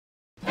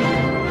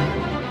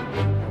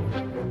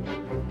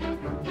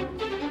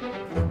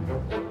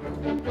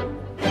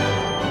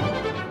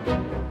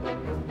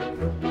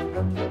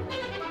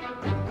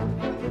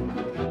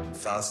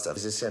Falstaff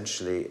is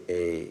essentially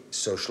a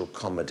social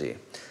comedy.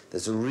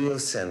 There's a real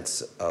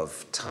sense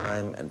of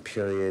time and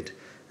period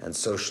and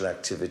social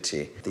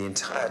activity. The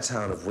entire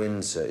town of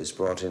Windsor is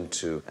brought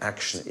into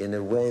action in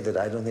a way that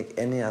I don't think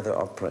any other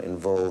opera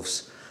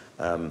involves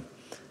a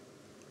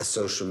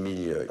social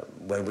milieu.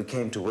 When we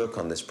came to work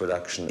on this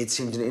production, it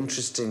seemed an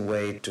interesting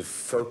way to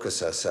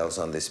focus ourselves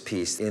on this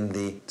piece. In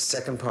the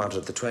second part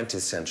of the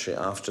 20th century,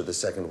 after the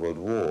Second World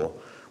War,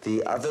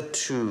 the other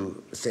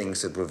two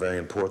things that were very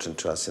important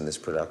to us in this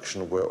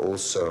production were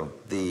also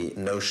the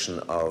notion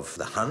of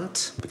the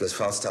hunt, because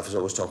Falstaff has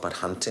always talked about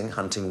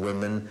hunting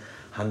women,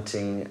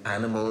 hunting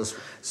animals.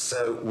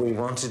 So we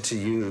wanted to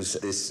use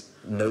this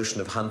notion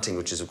of hunting,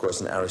 which is of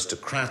course an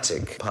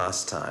aristocratic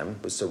pastime.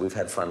 So we've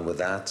had fun with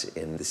that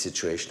in the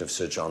situation of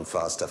Sir John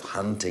Falstaff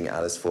hunting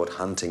Alice Ford,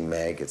 hunting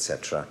Meg,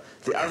 etc.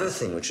 The other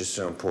thing which is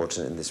so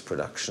important in this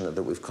production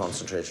that we've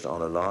concentrated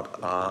on a lot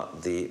are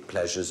the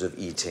pleasures of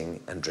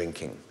eating and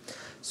drinking.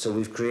 So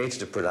we've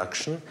created a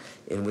production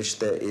in which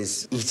there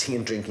is eating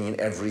and drinking in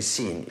every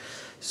scene.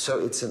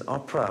 So it's an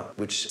opera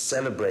which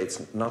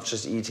celebrates not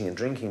just eating and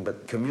drinking,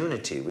 but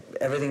community.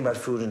 Everything about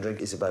food and drink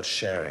is about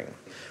sharing.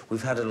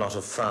 We've had a lot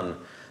of fun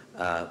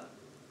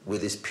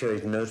with this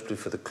period, notably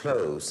for the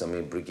clothes. I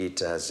mean,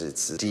 Brigitte has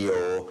its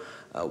Dior,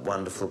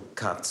 wonderful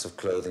cuts of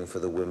clothing for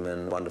the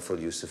women, wonderful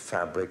use of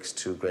fabrics,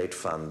 too, great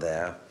fun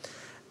there.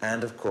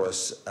 And of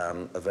course,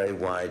 a very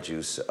wide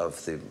use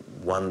of the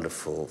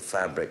wonderful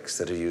fabrics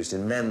that are used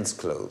in men's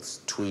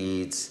clothes,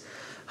 tweeds,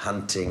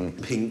 hunting,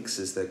 pinks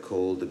as they're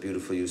called, the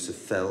beautiful use of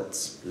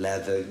felts,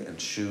 leather and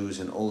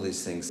shoes and all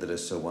these things that are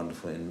so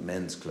wonderful in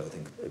men's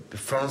clothing.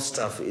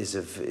 Falstaff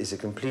is a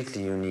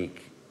completely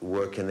unique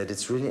work in that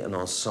it's really an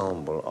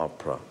ensemble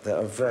opera. There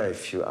are very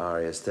few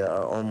arias. There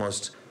are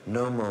almost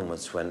no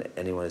moments when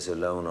anyone is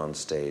alone on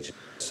stage.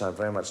 So I'm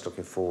very much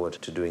looking forward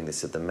to doing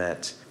this at the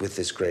Met with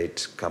this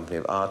great company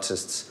of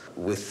artists,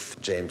 with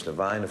James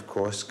Levine, of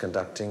course,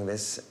 conducting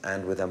this,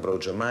 and with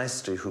Ambrogio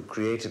Maestri, who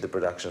created the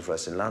production for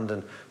us in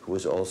London, who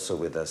was also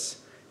with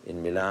us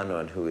in Milano,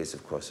 and who is,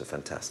 of course, a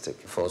fantastic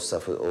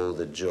Falstaff with all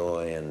the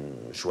joy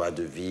and joie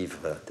de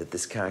vivre that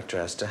this character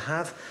has to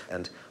have.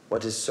 And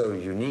what is so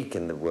unique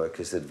in the work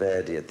is that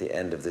Verdi, at the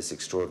end of this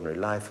extraordinary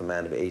life, a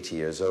man of 80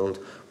 years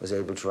old, was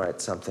able to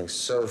write something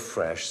so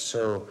fresh,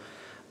 so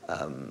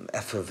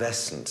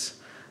effervescent,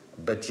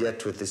 but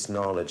yet with this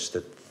knowledge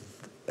that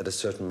at a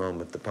certain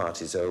moment the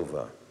party's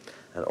over.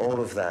 And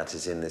all of that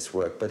is in this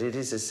work, but it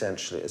is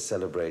essentially a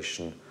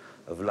celebration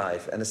of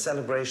life and a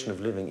celebration of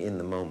living in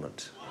the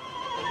moment.